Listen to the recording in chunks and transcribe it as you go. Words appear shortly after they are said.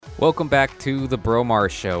Welcome back to the Bromar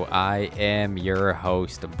Show. I am your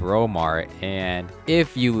host, Bromar, and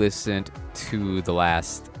if you listened to the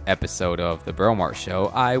last episode of the Bromar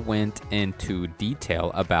Show, I went into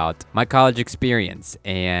detail about my college experience,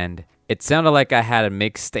 and it sounded like I had a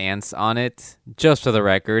mixed stance on it. Just for the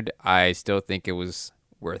record, I still think it was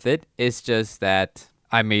worth it. It's just that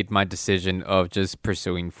I made my decision of just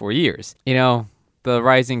pursuing 4 years. You know, the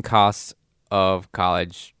rising costs of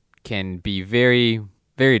college can be very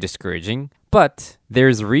discouraging, but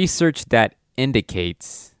there's research that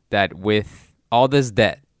indicates that with all this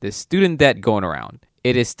debt, this student debt going around,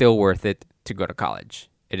 it is still worth it to go to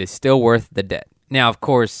college. It is still worth the debt. Now, of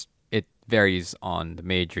course, it varies on the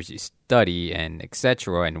majors you study and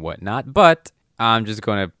etc. and whatnot, but I'm just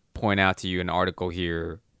going to point out to you an article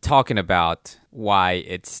here talking about why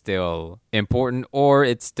it's still important or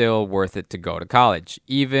it's still worth it to go to college,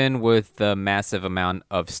 even with the massive amount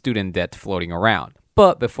of student debt floating around.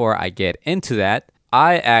 But before I get into that,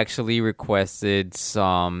 I actually requested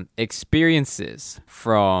some experiences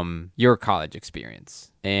from your college experience.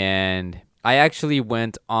 And I actually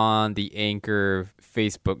went on the Anchor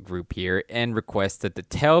Facebook group here and requested to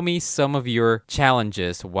tell me some of your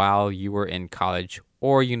challenges while you were in college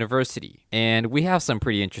or university. And we have some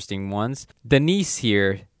pretty interesting ones. Denise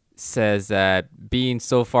here says that being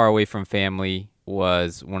so far away from family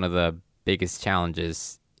was one of the biggest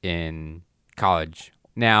challenges in college.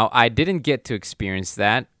 Now, I didn't get to experience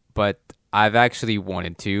that, but I've actually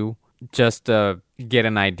wanted to, just to get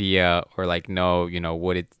an idea or know,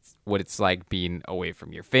 what it's like being away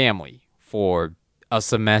from your family for a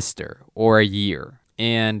semester or a year.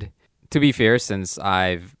 And to be fair, since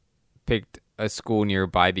I've picked a school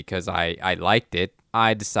nearby because I liked it,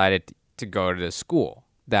 I decided to go to the school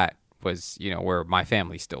that was, where my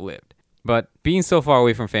family still lived. But being so far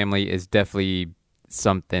away from family is definitely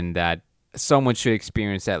something that someone should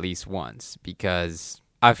experience at least once, because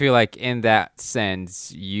I feel like in that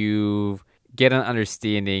sense, you get an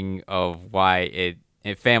understanding of why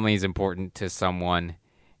family is important to someone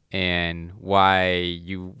and why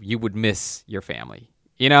you would miss your family.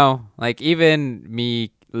 Even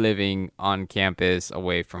me living on campus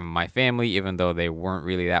away from my family, even though they weren't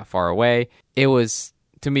really that far away, it was,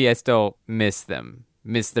 to me, I still miss them,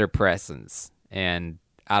 miss their presence. And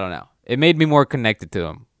I don't know, it made me more connected to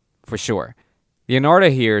them. For sure. Leonardo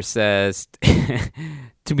here says,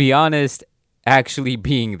 to be honest, actually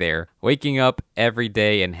being there, waking up every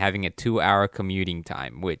day and having a 2-hour commuting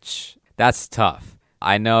time, which that's tough.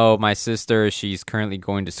 I know my sister, she's currently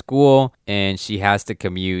going to school and she has to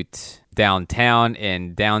commute downtown,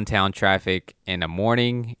 and downtown traffic in the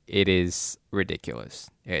morning, it is ridiculous.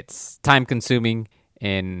 It's time consuming.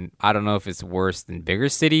 And I don't know if it's worse than bigger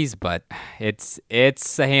cities, but it's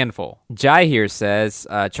a handful. Jai here says,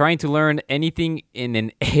 trying to learn anything in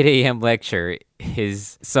an 8 a.m. lecture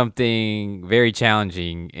is something very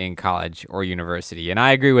challenging in college or university. And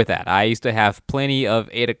I agree with that. I used to have plenty of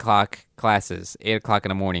 8 o'clock classes, 8 o'clock in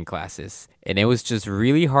the morning classes. And it was just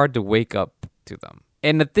really hard to wake up to them.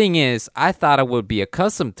 And the thing is, I thought I would be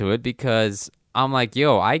accustomed to it because I'm like,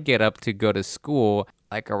 I get up to go to school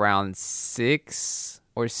around 6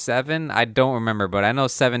 or 7. I don't remember, but I know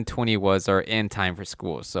 7:20 was our end time for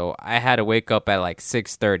school. So I had to wake up at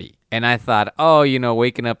 6:30. And I thought,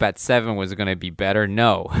 waking up at 7 was going to be better.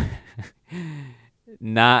 No,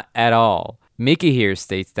 not at all. Mickey here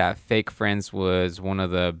states that fake friends was one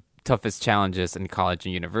of the toughest challenges in college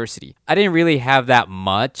and university. I didn't really have that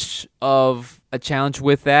much of a challenge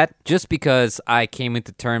with that, just because I came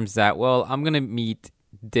into terms that, I'm going to meet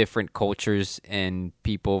different cultures and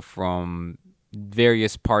people from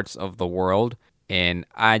various parts of the world, and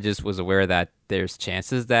I just was aware that there's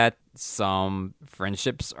chances that some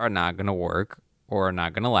friendships are not going to work or are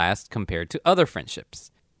not going to last compared to other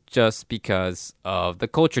friendships, just because of the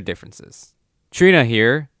culture differences. Trina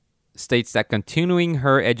here states that continuing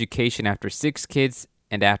her education after 6 kids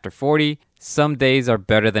and after 40, some days are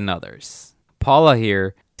better than others. Paula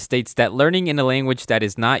here states that learning in a language that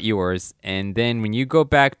is not yours, and then when you go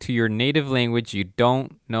back to your native language, you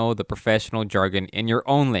don't know the professional jargon in your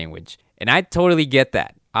own language. And I totally get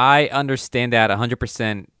that. I understand that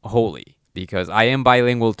 100% wholly, because I am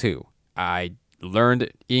bilingual too. I learned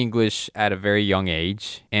English at a very young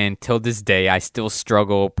age, and till this day, I still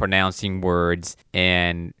struggle pronouncing words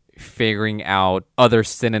and figuring out other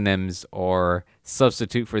synonyms or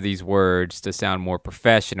substitute for these words to sound more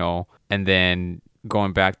professional, and then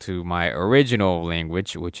going back to my original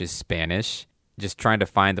language, which is Spanish, just trying to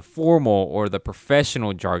find the formal or the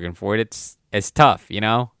professional jargon for it, it's tough,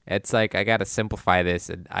 It's like I gotta simplify this,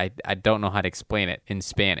 and I don't know how to explain it in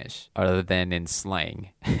Spanish other than in slang.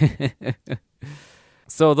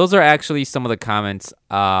 So those are actually some of the comments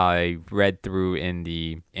I read through in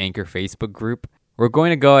the Anchor Facebook group. We're going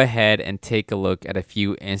to go ahead and take a look at a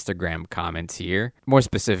few Instagram comments here, more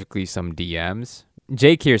specifically some DMs.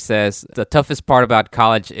 Jake here says, the toughest part about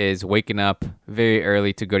college is waking up very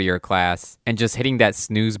early to go to your class and just hitting that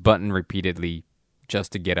snooze button repeatedly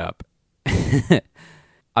just to get up.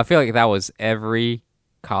 I feel like that was every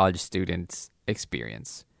college student's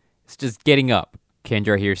experience. It's just getting up.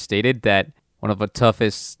 Kendra here stated that one of the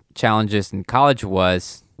toughest challenges in college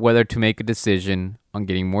was whether to make a decision on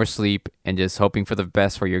getting more sleep and just hoping for the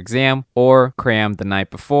best for your exam, or cram the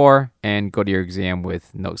night before and go to your exam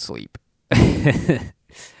with no sleep.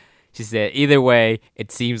 She said, either way,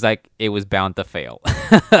 it seems like it was bound to fail.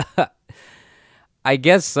 I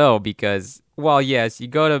guess so, because, well, yes, you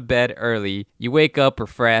go to bed early, you wake up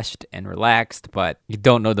refreshed and relaxed, but you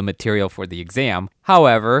don't know the material for the exam.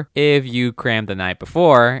 However, if you cram the night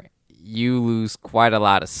before, you lose quite a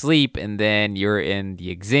lot of sleep, and then you're in the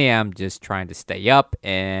exam just trying to stay up,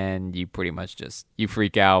 and you pretty much you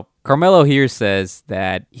freak out. Carmelo here says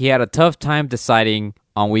that he had a tough time deciding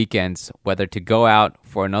on weekends whether to go out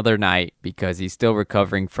for another night because he's still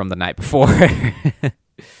recovering from the night before.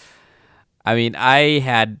 I mean, I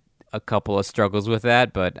had a couple of struggles with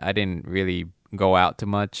that, but I didn't really go out too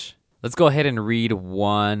much. Let's go ahead and read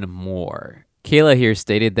one more. Kayla here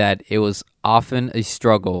stated that it was often a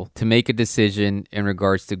struggle to make a decision in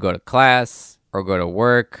regards to go to class or go to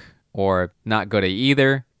work or not go to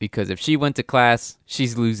either, because if she went to class,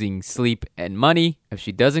 she's losing sleep and money. If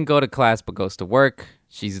she doesn't go to class but goes to work,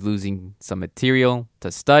 she's losing some material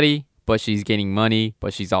to study, but she's gaining money,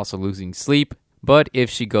 but she's also losing sleep. But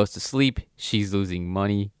if she goes to sleep, she's losing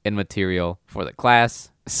money and material for the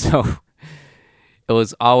class. So it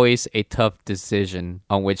was always a tough decision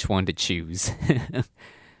on which one to choose.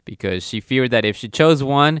 Because she feared that if she chose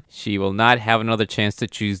one, she will not have another chance to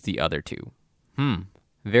choose the other two.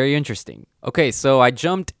 Very interesting. Okay, so I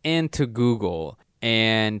jumped into Google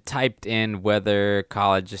and typed in whether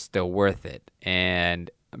college is still worth it. And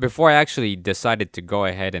before I actually decided to go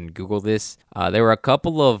ahead and Google this, there were a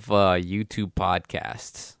couple of YouTube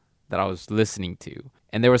podcasts that I was listening to.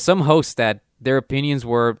 And there were some hosts that their opinions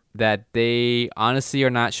were that they honestly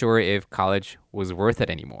are not sure if college was worth it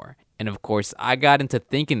anymore. And of course, I got into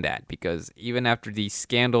thinking that because even after these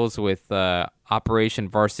scandals with Operation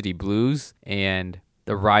Varsity Blues and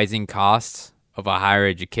the rising costs of a higher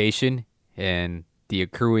education and the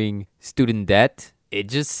accruing student debt, it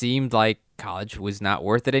just seemed like college was not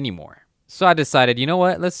worth it anymore. So I decided, you know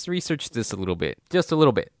what, let's research this a little bit, just a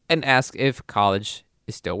little bit, and ask if college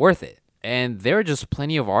is still worth it. And there are just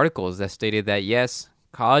plenty of articles that stated that, yes,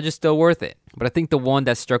 college is still worth it. But I think the one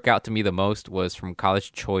that struck out to me the most was from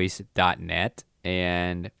collegechoice.net.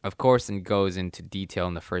 And of course, it goes into detail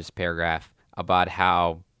in the first paragraph about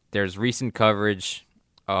how there's recent coverage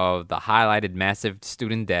of the highlighted massive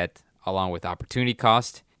student debt along with opportunity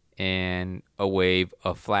cost and a wave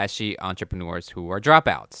of flashy entrepreneurs who are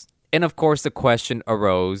dropouts. And of course, the question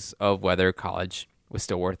arose of whether college was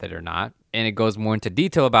still worth it or not. And it goes more into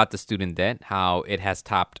detail about the student debt, how it has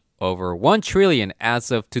topped over $1 trillion as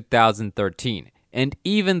of 2013. And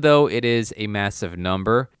even though it is a massive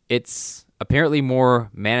number, it's apparently more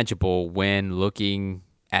manageable when looking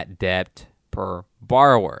at debt per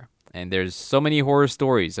borrower. And there's so many horror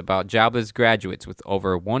stories about jobless graduates with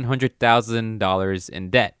over $100,000 in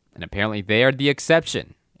debt. And apparently they are the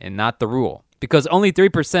exception and not the rule, because only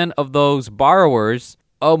 3% of those borrowers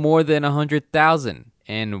owe more than $100,000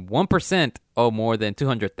 and 1% owe more than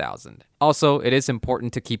 $200,000. Also, it is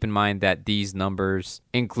important to keep in mind that these numbers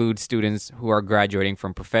include students who are graduating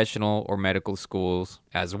from professional or medical schools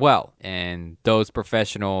as well. And those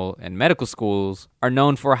professional and medical schools are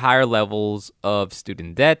known for higher levels of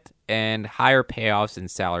student debt and higher payoffs in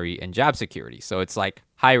salary and job security. So it's like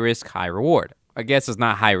high risk, high reward. I guess it's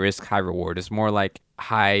not high risk, high reward. It's more like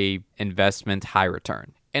high investment, high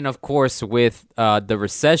return. And of course, with the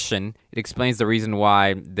recession, it explains the reason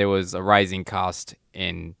why there was a rising cost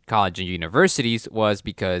in college and universities was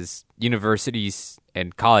because universities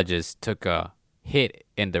and colleges took a hit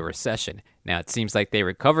in the recession. Now, it seems like they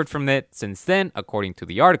recovered from it since then, according to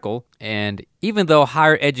the article. And even though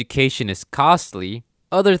higher education is costly,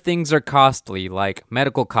 other things are costly, like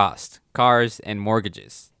medical costs, cars, and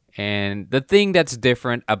mortgages. And the thing that's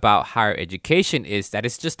different about higher education is that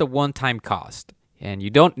it's just a one-time cost. And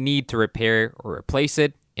you don't need to repair or replace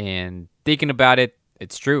it. And thinking about it,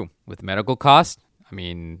 it's true. With medical costs,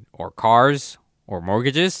 or cars or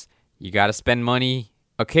mortgages, you got to spend money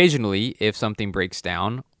occasionally if something breaks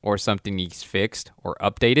down or something needs fixed or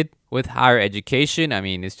updated. With higher education, I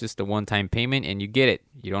mean, it's just a one-time payment and you get it.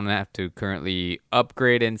 You don't have to currently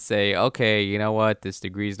upgrade and say, okay, you know what, this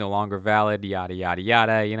degree is no longer valid, yada, yada,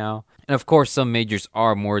 yada, And of course, some majors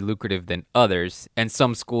are more lucrative than others, and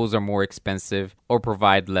some schools are more expensive or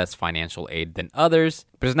provide less financial aid than others,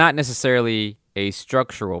 but it's not necessarily a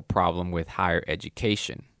structural problem with higher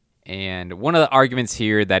education. And one of the arguments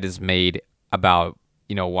here that is made about,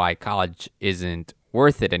 why college isn't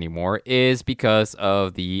worth it anymore is because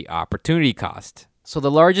of the opportunity cost. So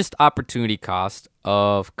the largest opportunity cost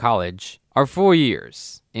of college are 4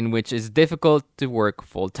 years, in which it's difficult to work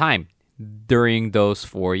full-time during those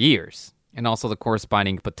 4 years, and also the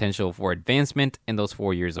corresponding potential for advancement in those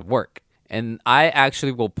 4 years of work. And I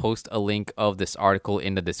actually will post a link of this article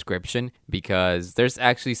in the description because there's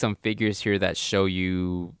actually some figures here that show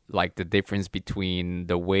you like the difference between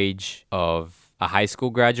the wage of a high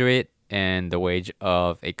school graduate and the wage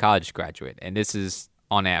of a college graduate. And this is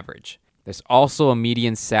on average. There's also a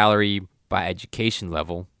median salary by education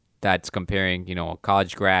level that's comparing, a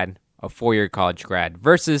college grad, a 4-year college grad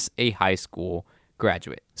versus a high school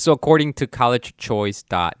graduate. So according to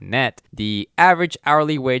collegechoice.net, the average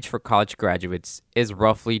hourly wage for college graduates is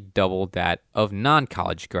roughly double that of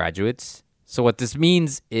non-college graduates. So what this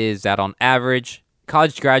means is that on average,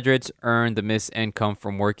 college graduates earn the missed income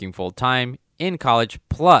from working full-time in college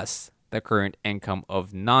plus the current income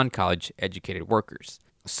of non-college educated workers.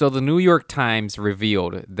 So the New York Times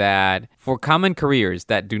revealed that for common careers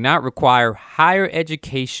that do not require higher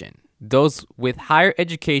education, those with higher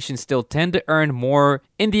education still tend to earn more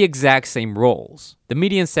in the exact same roles. The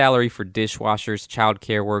median salary for dishwashers,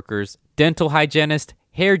 childcare workers, dental hygienists,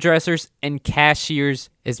 hairdressers, and cashiers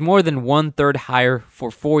is more than 1/3 higher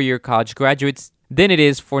for 4-year college graduates than it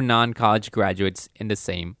is for non-college graduates in the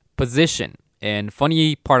same position. And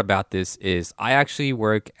funny part about this is I actually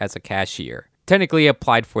work as a cashier. Technically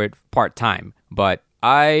applied for it part-time, but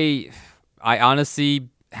I honestly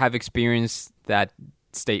have experienced that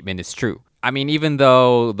statement is true. I mean, even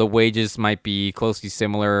though the wages might be closely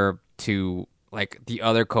similar to like the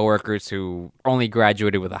other coworkers who only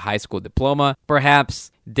graduated with a high school diploma,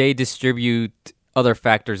 perhaps they distribute other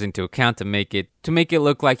factors into account to make it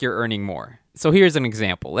look like you're earning more. So here's an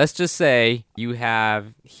example. Let's just say you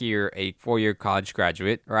have here a 4-year college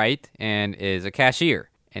graduate, right? And is a cashier.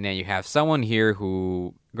 And then you have someone here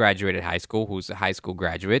who graduated high school, who's a high school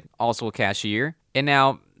graduate, also a cashier. And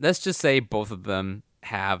now let's just say both of them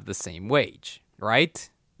have the same wage, right?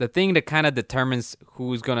 The thing that kind of determines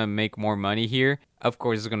who's going to make more money here, of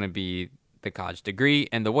course, is going to be the college degree.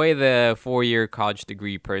 And the way the 4-year college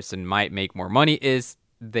degree person might make more money is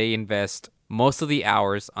they invest most of the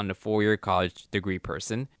hours on the 4-year college degree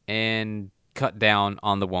person and cut down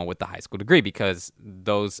on the one with the high school degree because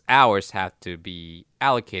those hours have to be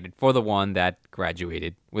allocated for the one that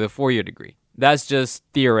graduated with a 4-year degree. That's just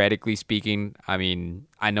theoretically speaking. I mean,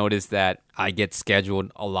 I noticed that I get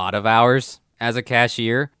scheduled a lot of hours as a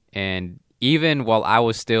cashier. And even while I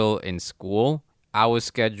was still in school, I was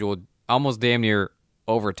scheduled almost damn near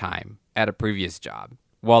overtime at a previous job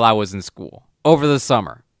while I was in school over the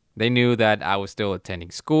summer. They knew that I was still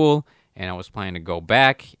attending school and I was planning to go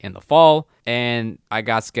back in the fall. And I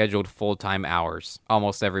got scheduled full-time hours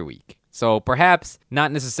almost every week. So perhaps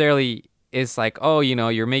not necessarily it's like, oh,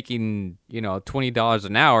 you're making, $20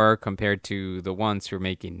 an hour compared to the ones who are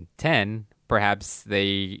making 10. Perhaps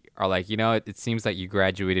they are like, it seems like you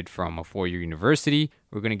graduated from a 4-year university.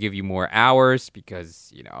 We're going to give you more hours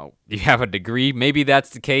because, you have a degree. Maybe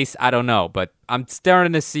that's the case. I don't know. But I'm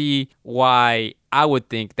starting to see why I would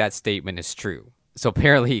think that statement is true. So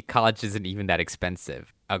apparently college isn't even that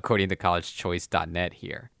expensive, according to collegechoice.net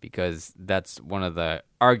here, because that's one of the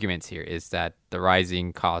arguments here is that the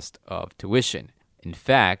rising cost of tuition. In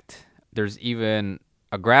fact, there's even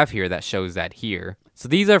a graph here that shows that here. So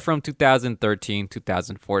these are from 2013,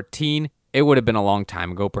 2014. It would have been a long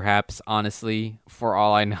time ago, perhaps, honestly. For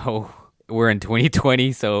all I know, we're in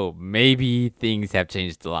 2020, so maybe things have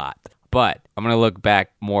changed a lot. But I'm going to look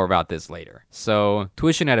back more about this later. So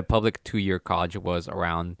tuition at a public 2-year college was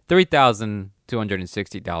around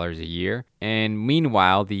 $3,260 a year. And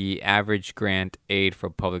meanwhile, the average grant aid for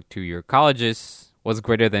public 2-year colleges was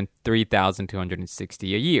greater than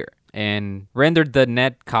 $3,260 a year and rendered the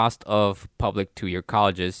net cost of public 2-year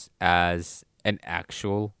colleges as an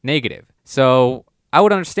actual negative. So I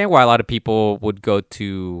would understand why a lot of people would go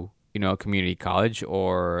to, a community college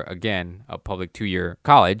or, again, a public 2-year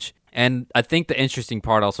college. And I think the interesting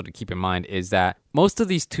part also to keep in mind is that most of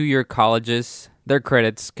these 2-year colleges, their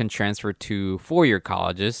credits can transfer to 4-year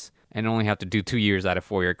colleges. and only have to do 2 years at a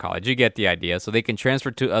 4-year college. You get the idea. So they can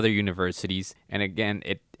transfer to other universities. And again,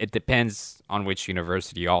 it depends on which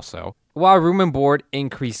university also. While room and board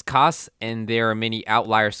increase costs, and there are many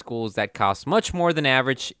outlier schools that cost much more than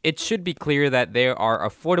average, it should be clear that there are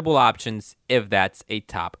affordable options if that's a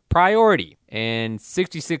top priority. And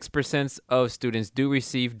 66% of students do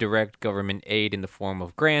receive direct government aid in the form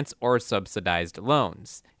of grants or subsidized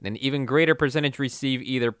loans. And an even greater percentage receive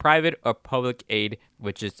either private or public aid,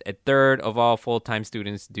 which is a third of all full-time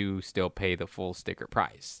students do still pay the full sticker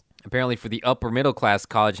price. Apparently, for the upper middle class,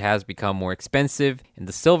 college has become more expensive, and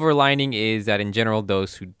the silver lining is that in general,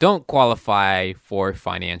 those who don't qualify for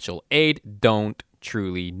financial aid don't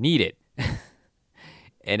truly need it.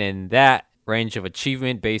 And in that range of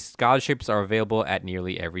achievement-based scholarships are available at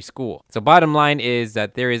nearly every school. So bottom line is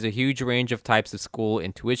that there is a huge range of types of school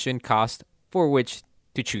and tuition cost for which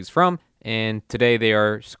to choose from, and today they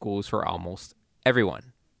are schools for almost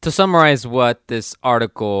everyone. To summarize what this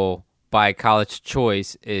article by College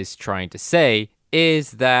Choice is trying to say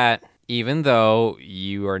is that even though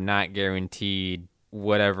you are not guaranteed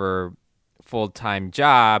whatever full-time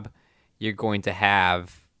job you're going to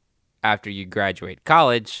have after you graduate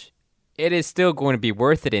college, it is still going to be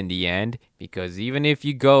worth it in the end, because even if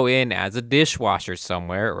you go in as a dishwasher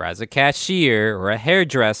somewhere or as a cashier or a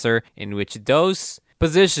hairdresser, in which those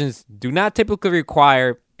positions do not typically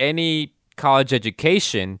require any college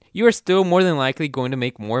education, you are still more than likely going to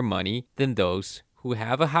make more money than those who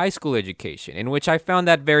have a high school education, in which I found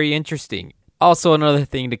that very interesting. Also, another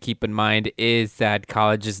thing to keep in mind is that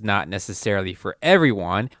college is not necessarily for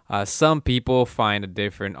everyone. Some people find a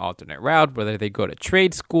different alternate route, whether they go to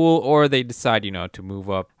trade school or they decide, to move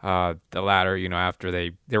up the ladder, after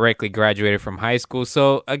they directly graduated from high school.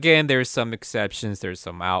 So again, there's some exceptions, there's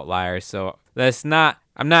some outliers. So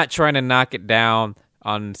I'm not trying to knock it down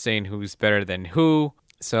on saying who's better than who.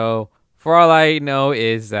 So for all I know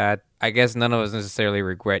is that I guess none of us necessarily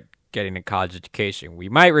regret getting a college education. We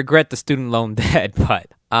might regret the student loan debt, but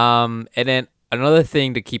and then another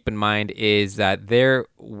thing to keep in mind is that there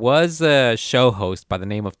was a show host by the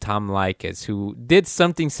name of Tom Leykis who did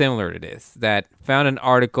something similar to this, that found an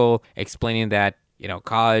article explaining that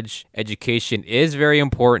college education is very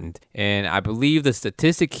important. And I believe the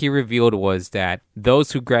statistic he revealed was that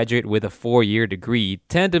those who graduate with a 4-year degree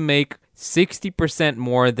tend to make 60%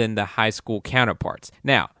 more than the high school counterparts.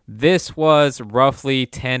 Now, this was roughly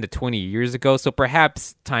 10 to 20 years ago, so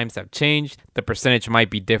perhaps times have changed. The percentage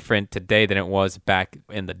might be different today than it was back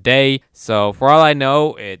in the day. So for all I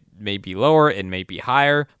know, it may be lower, it may be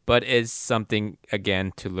higher, but it's something,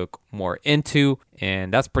 again, to look more into.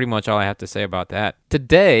 And that's pretty much all I have to say about that.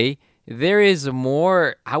 Today, there is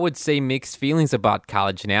more, I would say, mixed feelings about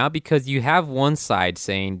college now, because you have one side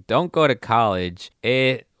saying, don't go to college.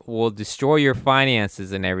 It will destroy your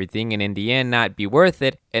finances and everything, and in the end not be worth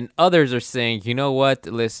it. And others are saying, you know what,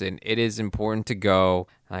 listen, it is important to go.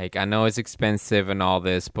 Like, I know it's expensive and all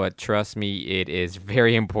this, but trust me, it is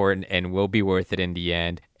very important and will be worth it in the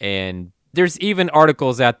end. And there's even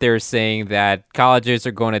articles out there saying that colleges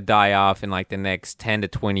are going to die off in like the next 10 to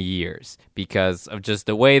 20 years because of just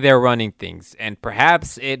the way they're running things. And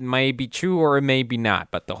perhaps it may be true or it may be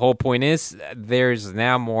not. But the whole point is there's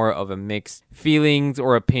now more of a mixed feelings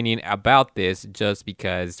or opinion about this, just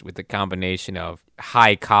because with the combination of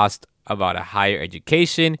high cost about a higher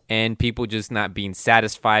education and people just not being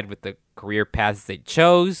satisfied with the career paths they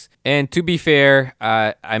chose. And to be fair,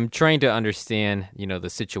 I'm trying to understand, the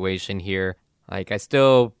situation here. Like, I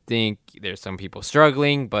still think there's some people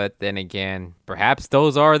struggling, but then again, perhaps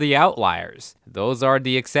those are the outliers. Those are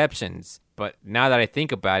the exceptions. But now that I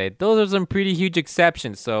think about it, those are some pretty huge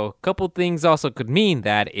exceptions. So a couple things also could mean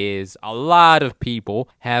that is a lot of people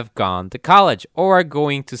have gone to college or are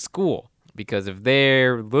going to school. Because if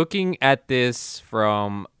they're looking at this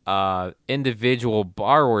from individual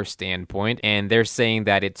borrower standpoint and they're saying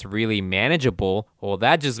that it's really manageable, well,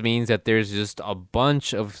 that just means that there's just a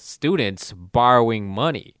bunch of students borrowing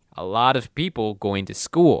money, a lot of people going to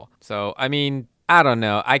school. So, I mean, I don't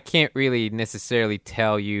know. I can't really necessarily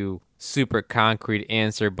tell you super concrete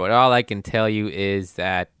answer, but all I can tell you is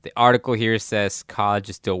that the article here says college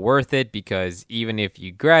is still worth it, because even if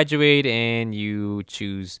you graduate and you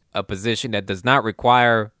choose a position that does not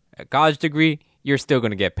require a college degree, you're still going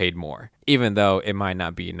to get paid more, even though it might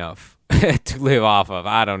not be enough to live off of.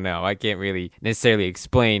 I don't know. I can't really necessarily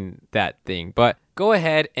explain that thing, but go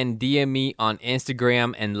ahead and DM me on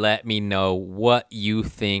Instagram and let me know what you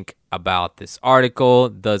think about this article.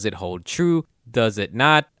 Does it hold true? Does it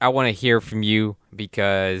not? I want to hear from you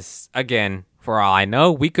because, again, for all I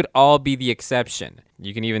know, we could all be the exception.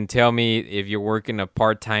 You can even tell me if you're working a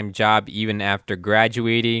part-time job even after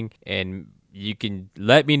graduating, and you can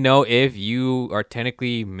let me know if you are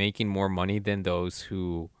technically making more money than those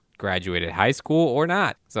who graduated high school or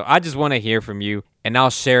not. So I just want to hear from you, and I'll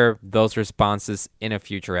share those responses in a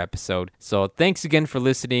future episode. So thanks again for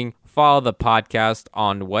listening. Follow the podcast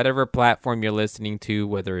on whatever platform you're listening to,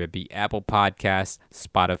 whether it be Apple Podcasts,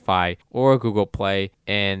 Spotify, or Google Play.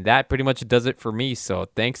 And that pretty much does it for me. So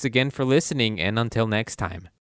thanks again for listening, and until next time.